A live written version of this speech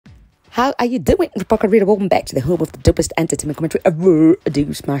How are you doing, Rebecca Reader? Welcome back to the home of the dopest entertainment commentary ever.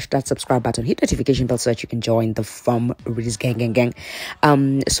 Do smash that subscribe button, hit notification bell so that you can join the From Readers gang.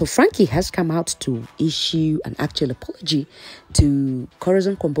 So Frankie has come out to issue an actual apology to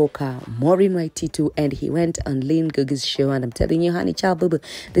Corazon Kwamboka, Maureen Waititu, and he went on Lynn Gugi's show. And I'm telling you, honey, child, boo,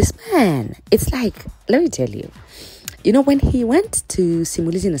 this man, it's like, let me tell you. You know, when he went to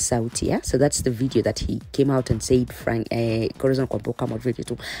Simulizi na Sauti, yeah? So that's the video that he came out and said Corazon Kwamboka moderated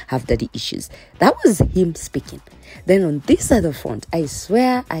to have daddy issues. That was him speaking. Then on this other front, I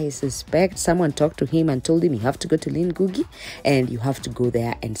swear, I suspect someone talked to him and told him you have to go to Lynn Gugi and you have to go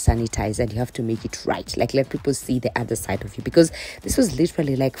there and sanitize and you have to make it right. Like, let people see the other side of you. Because this was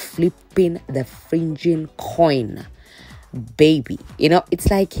literally like flipping the fringing coin. Baby, you know, it's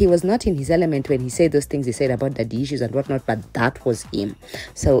like he was not in his element when he said those things he said about the issues and whatnot, but that was him.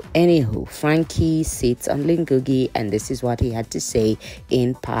 So anywho, Frankie sits on Lingugi and this is what he had to say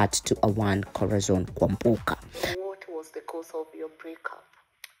in part to Awan Corazon Kwamboka. What was the cause of your breakup?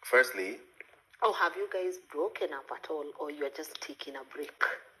 Firstly, have you guys broken up at all, or you're just taking a break?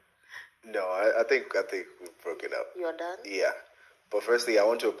 No, I think we've broken up. You're done? Yeah, but firstly, I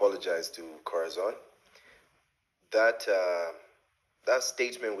want to apologize to Corazon. That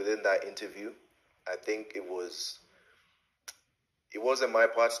statement within that interview, I think it wasn't my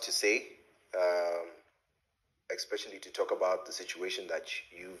part to say, especially to talk about the situation that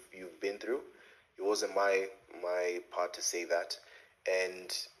you've been through. It wasn't my part to say that, and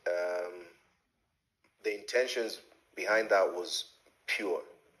the intentions behind that was pure.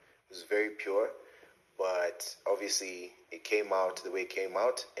 It was very pure, but obviously it came out the way it came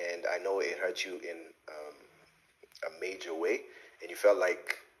out, and I know it hurt you in a major way, and you felt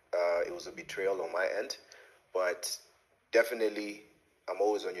like it was a betrayal on my end. But definitely, I'm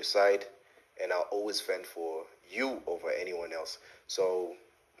always on your side, and I'll always fend for you over anyone else. So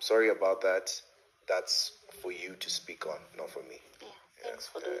sorry about that. That's for you to speak on, not for me. Thanks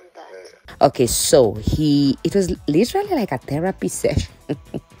for doing that. Okay, so it was literally like a therapy session.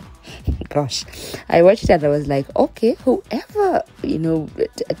 Gosh, I watched it and I was like, okay, whoever,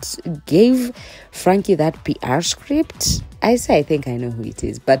 gave Frankie that PR script, I think I know who it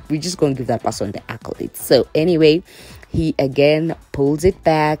is, but we're just going to give that person the accolades. So anyway, he again pulls it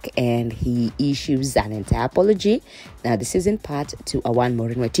back and he issues an entire apology. Now, this is in part to Awan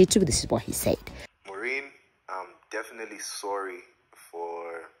Maureen Waititu. This is what he said. Maureen, I'm definitely sorry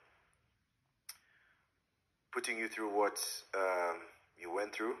for putting you through what you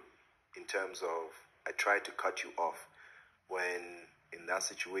went through. In terms of, I tried to cut you off when in that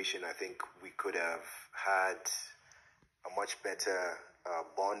situation, I think we could have had a much better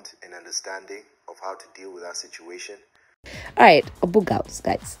bond and understanding of how to deal with that situation. All right, Bugouts,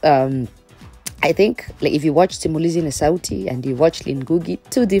 guys. I think if you watch Simulizi na Sauti and you watch Lynn Gugi,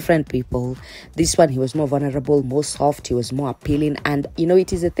 two different people. This one, he was more vulnerable, more soft, he was more appealing. And,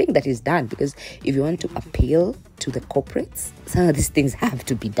 it is a thing that is done because if you want to appeal to the corporates, some of these things have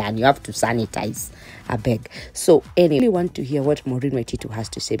to be done. You have to sanitize, I beg. So anyway, I really want to hear what Maureen Waititu has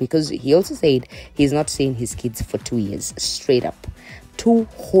to say because he also said he's not seeing his kids for 2 years, straight up. 2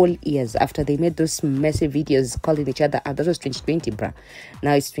 whole years after they made those messy videos calling each other out. That was 2020, bruh.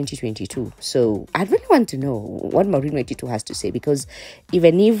 Now it's 2022. So I really want to know what Maureen Waititu has to say because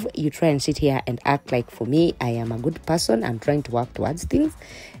even if you try and sit here and act like, for me, I am a good person, I'm trying to work towards things,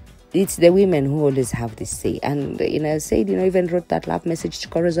 it's the women who always have this say. And, said, even wrote that love message to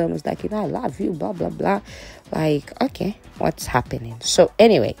Corazon, was like, I love you, blah, blah, blah. Like, okay, what's happening? So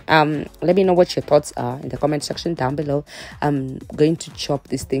anyway, let me know what your thoughts are in the comment section down below. I'm going to chop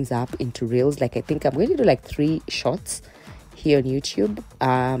these things up into reels. Like, I think I'm going to do like 3 shots here on YouTube.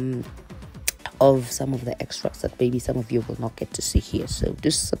 Of some of the extras that maybe some of you will not get to see here. So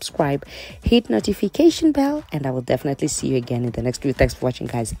just subscribe, hit notification bell, and I will definitely see you again in the next video. Thanks for watching,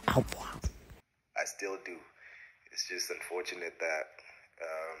 guys. Au revoir. I still do. It's just unfortunate that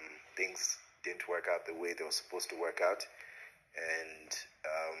things didn't work out the way they were supposed to work out. And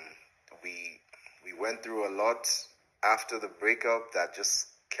we went through a lot after the breakup that just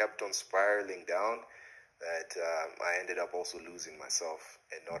kept on spiraling down, that I ended up also losing myself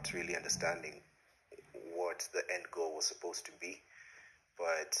and not really understanding what the end goal was supposed to be.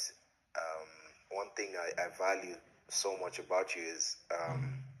 But one thing I value so much about you is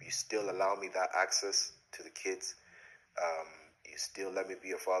you still allow me that access to the kids. You still let me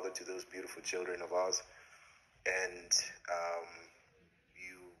be a father to those beautiful children of ours. And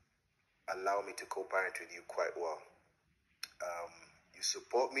you allow me to co-parent with you quite well. You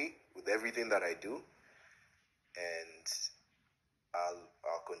support me with everything that I do, and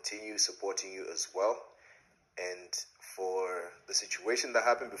I'll continue supporting you as well. And for the situation that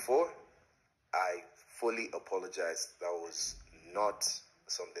happened before, I fully apologize. That was not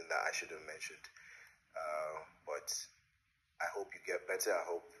something that I should have mentioned. But I hope you get better. I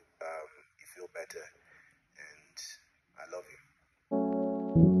hope you feel better. And I love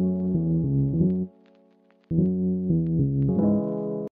you.